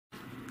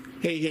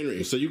Hey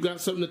Henry, so you got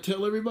something to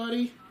tell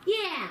everybody?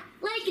 Yeah,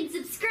 like and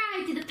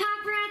subscribe to the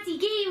Paparazzi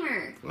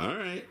Gamer. All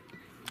right.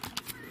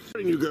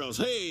 Morning, you girls.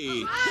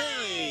 Hey,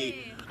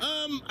 hey.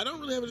 I don't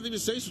really have anything to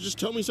say, so just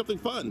tell me something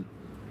fun.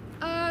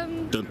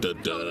 Halloween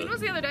was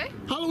the other day.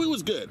 Halloween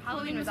was good.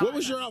 Halloween was What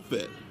was your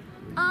outfit?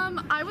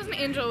 I was an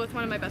angel with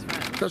one of my best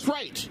friends. That's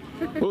right.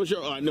 What was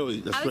your? Oh, I know.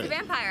 That's I was right. a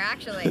vampire,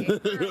 actually.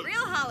 For a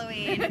real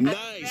Halloween.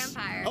 Nice.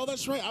 Vampire. Oh,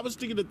 that's right. I was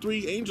thinking of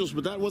 3 angels,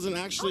 but that wasn't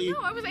actually. Oh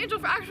no, I was an angel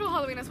for actual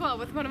Halloween as well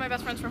with one of my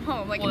best friends from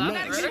home. Like, well,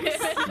 Nice.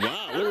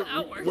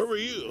 Wow. Where were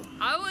you?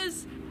 I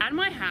was at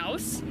my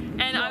house,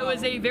 and I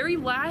was a very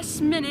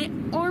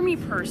last-minute army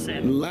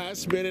person.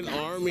 Last-minute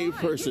army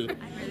person.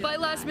 By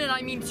last minute,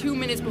 I mean 2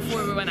 minutes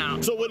before we went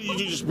out. So what did you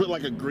do? Just put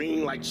like a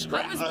green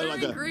strap? I was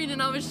wearing green,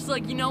 and I was just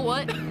like, you know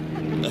what?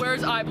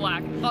 Where's eye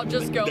black? I'll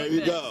just go. There with you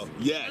this. go.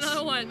 Yes. And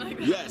I went like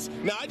that. Yes.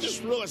 Now I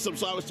just realized something.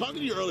 So I was talking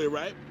to you earlier,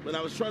 right? And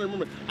I was trying to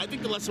remember. I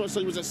think the last time I saw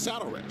you was at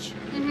Saddle Ridge.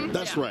 Mm-hmm.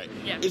 That's Yeah. right.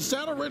 Yeah. Is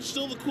Saddle Ridge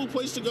still the cool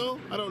place to go?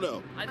 I don't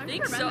know. I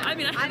think so. I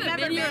mean, I haven't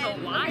been here in a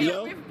while. You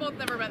know? We've both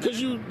never been there.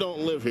 Because you don't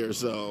live here,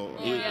 so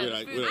you're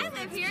like, you know. I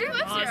live here. She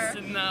lives here.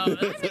 Austin, though.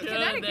 That's I'm in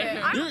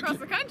Connecticut. I'm You're- across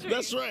the country.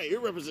 That's right.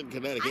 You're representing I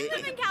Connecticut.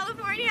 live in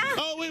California.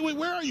 Oh wait,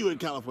 where are you in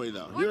California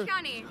though? Orange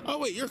County. Oh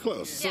wait, you're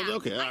close. Yeah. So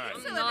okay, all I right.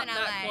 used to I'm live not in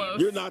that LA. close.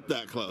 You're not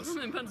that close. I'm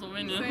in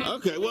Pennsylvania.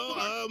 Okay, well,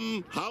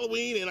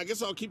 Halloween, and I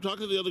guess I'll keep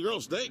talking to the other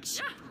girls.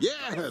 Thanks. Yeah.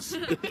 Yes.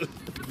 Oh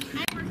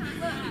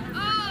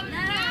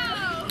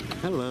no!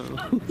 Hello.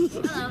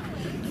 Hello.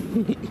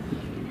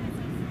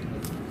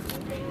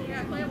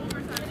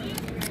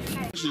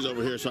 She's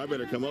over here, so I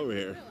better come over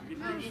here. So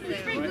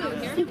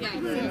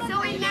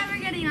we're never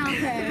getting on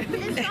her.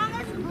 The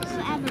strongest blue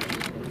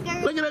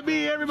ever. Look at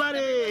me, everybody!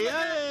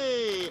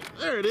 Hey,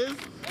 there it is.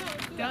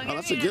 Don't Oh,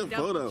 that's a good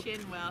photo. Chin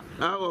well.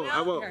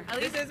 I won't. At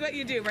least that's what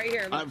you do right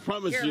here. I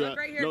promise Here, you, look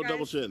right here, no guys.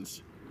 double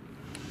chins.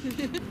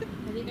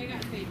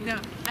 No,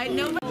 I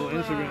know.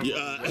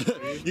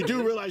 You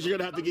do realize you're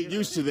gonna have to get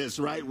used to this,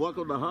 right?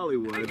 Welcome to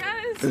Hollywood.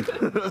 Guys.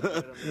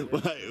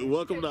 Right,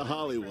 welcome to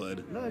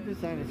Hollywood. No, I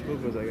just signed his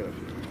book because I got a.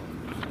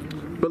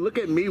 But look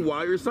at me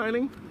while you're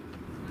signing.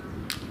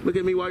 Look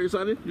at me while you're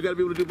signing. You gotta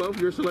be able to do both.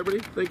 You're a celebrity.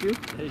 Thank you.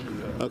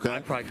 Okay. I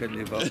probably couldn't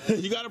do both.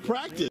 You gotta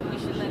practice. But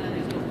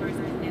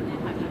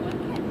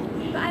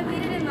I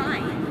waited in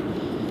line.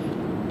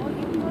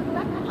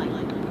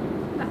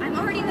 But I'm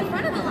already in the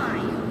front of the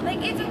line. Like,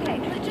 it's okay.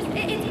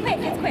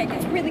 It's quick.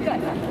 It's really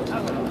good.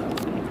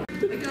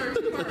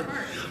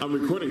 I'm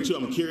recording too.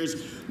 I'm curious.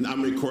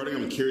 I'm recording.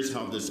 I'm curious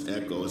how this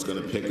echo is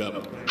gonna pick up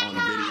on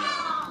video.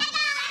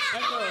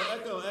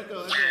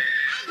 Echo.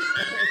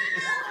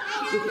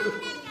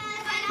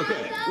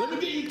 Okay, let me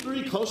get you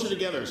 3 closer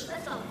together.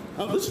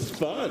 Oh, this is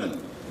fun.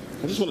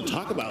 I just want to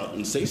talk about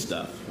and say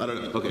stuff. I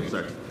don't know. Okay,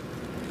 sorry.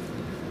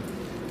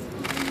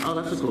 Oh,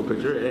 that's a cool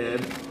picture.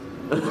 And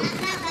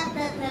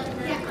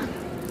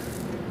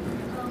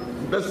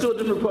let's do a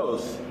different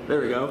pose.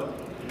 There we go.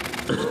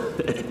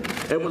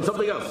 And with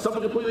something else,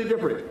 something completely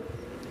different.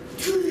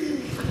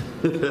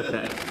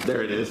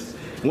 There it is.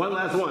 One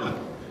last one.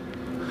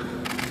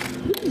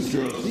 These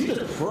girls, these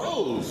are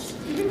pros.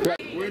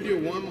 We're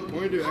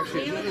gonna do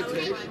actually another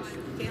take.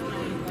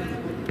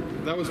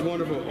 That was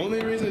wonderful.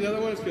 Only reason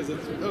another one is because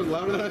it was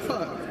louder than I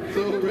thought.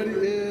 So ready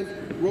and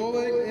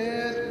rolling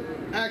and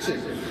action.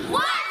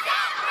 What's up,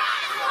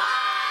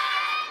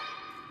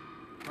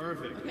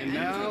 Perfect. And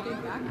now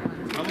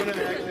I'm gonna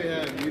actually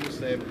have you just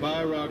say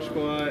bye Rock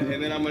Squad,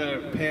 and then I'm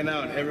gonna pan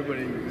out and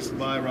everybody just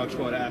bye Rock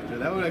Squad after.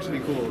 That would actually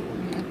be cool.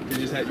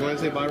 You want to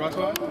say bye Rock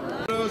Squad?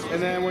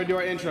 And then we're gonna do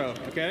our intro,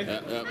 okay?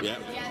 Yeah.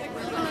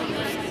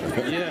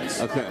 Yes.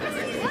 Okay.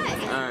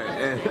 All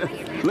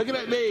right. Looking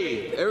at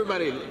me,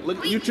 everybody.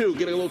 Look, you too.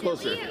 Get a little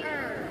closer.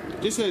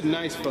 Just a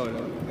nice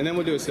photo, and then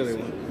we'll do a silly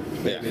one.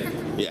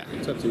 Yeah.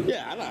 It's up to you.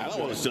 Yeah, I don't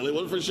want a silly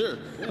one for sure.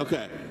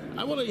 Okay.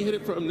 I want to hit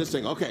it from this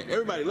thing. Okay,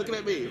 everybody, looking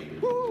at me.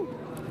 Woo.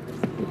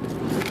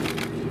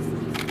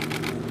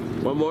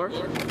 One more.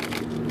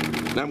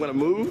 Now I'm gonna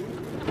move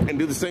and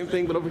do the same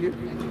thing, but over here.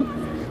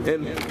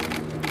 And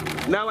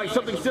now, like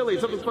something silly,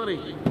 something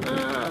funny.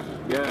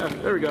 Yeah,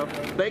 there we go.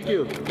 Thank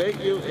you,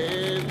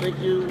 and thank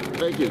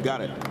you.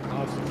 Got it.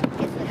 Awesome.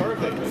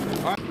 Perfect.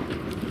 All right.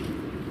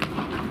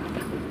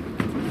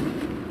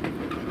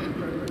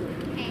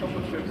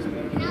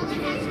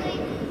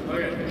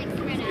 Okay.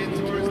 Get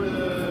towards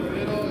the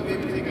middle,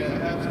 maybe take a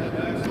half step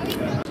back.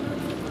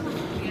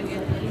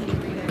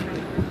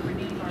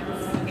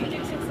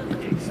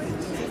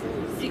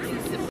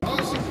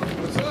 Awesome.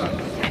 What's up?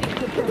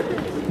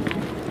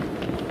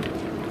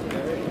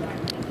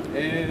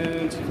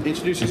 And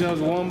introduce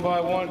yourselves one by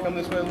one. Come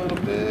this way a little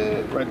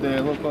bit. Right there,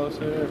 a little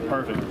closer.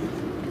 Perfect.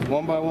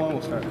 One by one.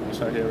 We'll start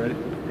here. Ready?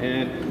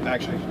 And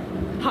action.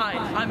 Hi,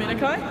 I'm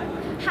Inikai.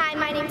 Hi,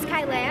 my name's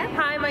Kylea,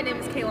 Hi, my name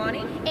is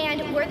Kaylani.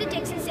 and we're the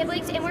Dixon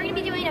siblings, and we're gonna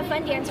be doing a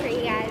fun dance for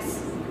you guys.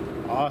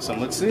 Awesome.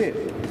 Let's see it.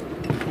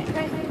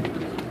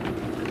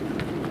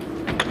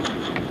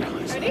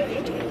 Ready?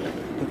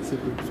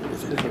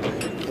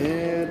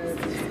 And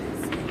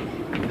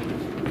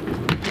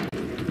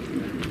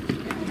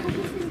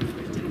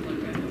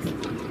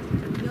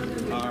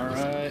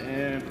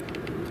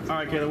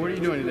right, Kayla, what are you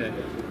doing today?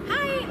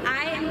 Hi,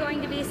 I am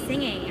going to be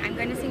singing. I'm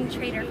going to sing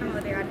Traitor from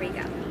Olivia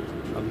Rodrigo.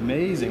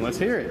 Amazing. Let's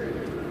hear it.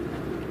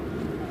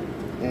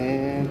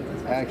 And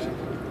action.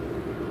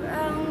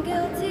 Brown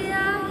guilty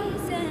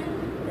eyes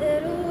and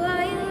little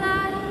white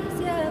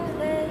lies. Yeah, I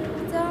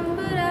played dumb,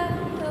 but I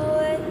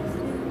always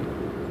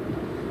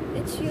knew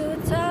that you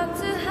would talk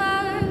to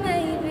her.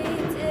 Maybe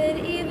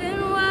did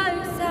even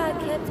worse. I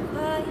kept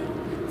quiet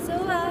so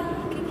I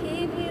could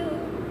keep you.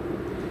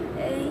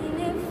 Ain't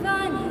it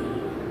funny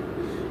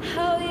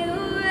how you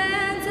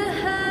ran to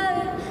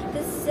her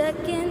the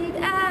second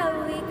that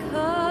we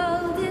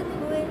called it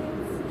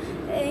quits?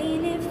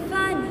 Ain't it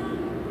funny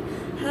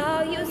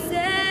how you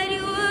said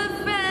you were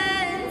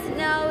friends?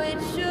 Now it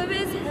sure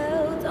as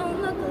hell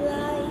don't look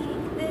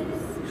like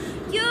this.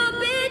 You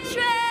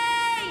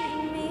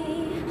betrayed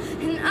me,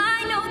 and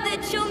I know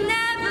that you'll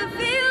never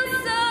feel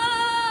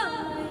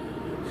sorry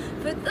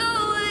for the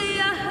way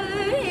I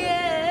hurt.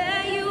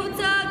 Yeah, you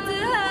talked to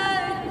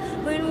her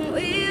when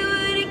we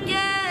were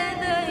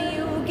together.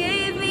 You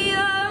gave me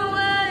your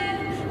word,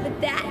 but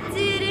that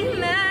didn't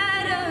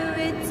matter.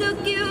 It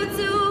took you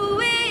 2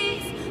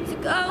 weeks to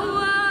go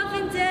off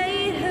and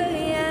date her.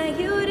 Yeah,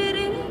 you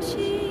didn't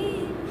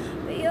cheat,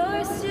 but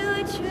you're still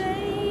a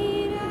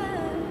traitor.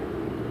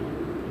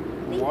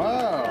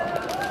 Wow.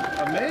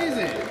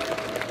 Amazing.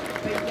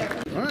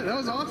 All right, that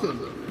was awesome.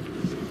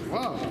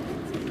 Wow.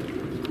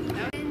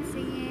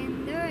 Dancing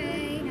in the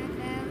rain, I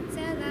felt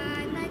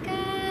alive like I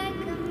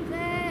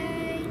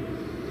complained.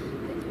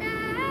 But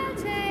now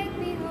take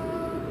me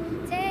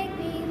home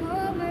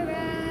where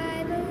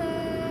I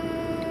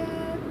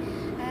belong.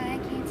 I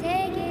can't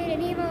take it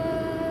anymore.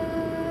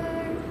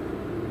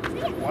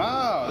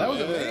 Wow, that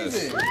was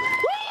amazing.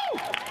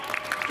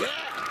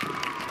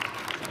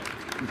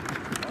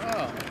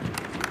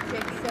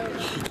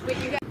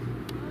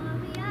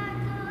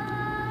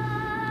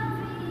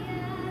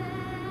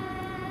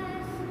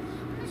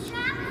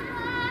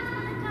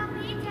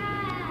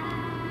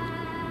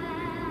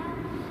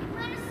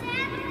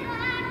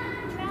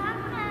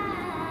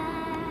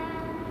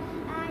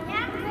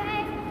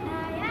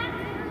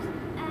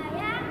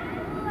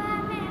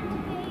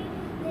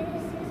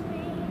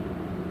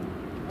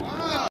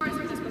 Wow.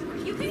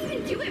 You couldn't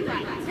even do it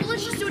right. Well,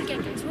 let's just do it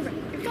again, guys. We're ready.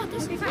 We've got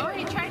this.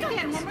 Alright, try it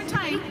again. One more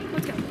time.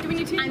 Let's go. Do we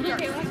need to include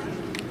Kayla?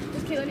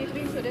 Does Kayla need to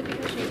be included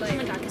because she like? Oh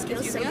my god, this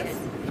feels so using good. us?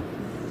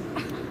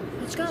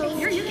 Let's go.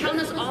 You're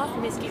counting us off,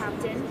 Miss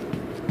Captain.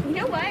 You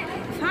know what?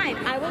 Fine,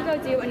 I will go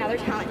do another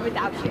talent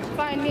without you.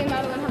 Fine, me and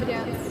Madeline have a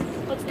dance.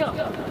 Let's go.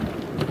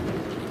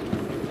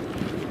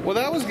 Well,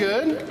 that was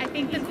good. I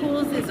think the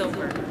cools is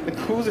over. The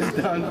cruise is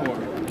done for.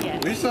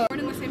 Yes. We saw.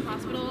 Born in the same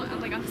hospital,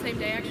 like on the same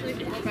day actually.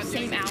 But we're both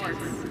Same doing hours.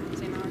 dance.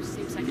 Same hours,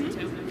 same second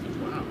too.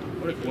 Wow,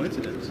 what a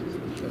coincidence.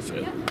 That's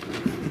it.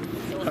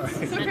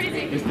 So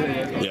crazy.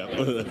 Yeah,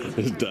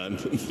 it's done.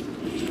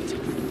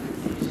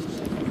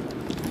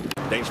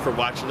 Thanks for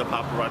watching the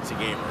Paparazzi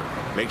Gamer.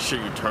 Make sure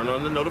you turn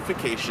on the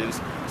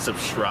notifications,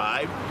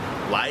 subscribe,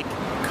 like,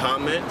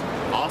 comment.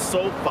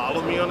 Also,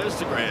 follow me on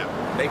Instagram.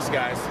 Thanks,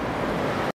 guys.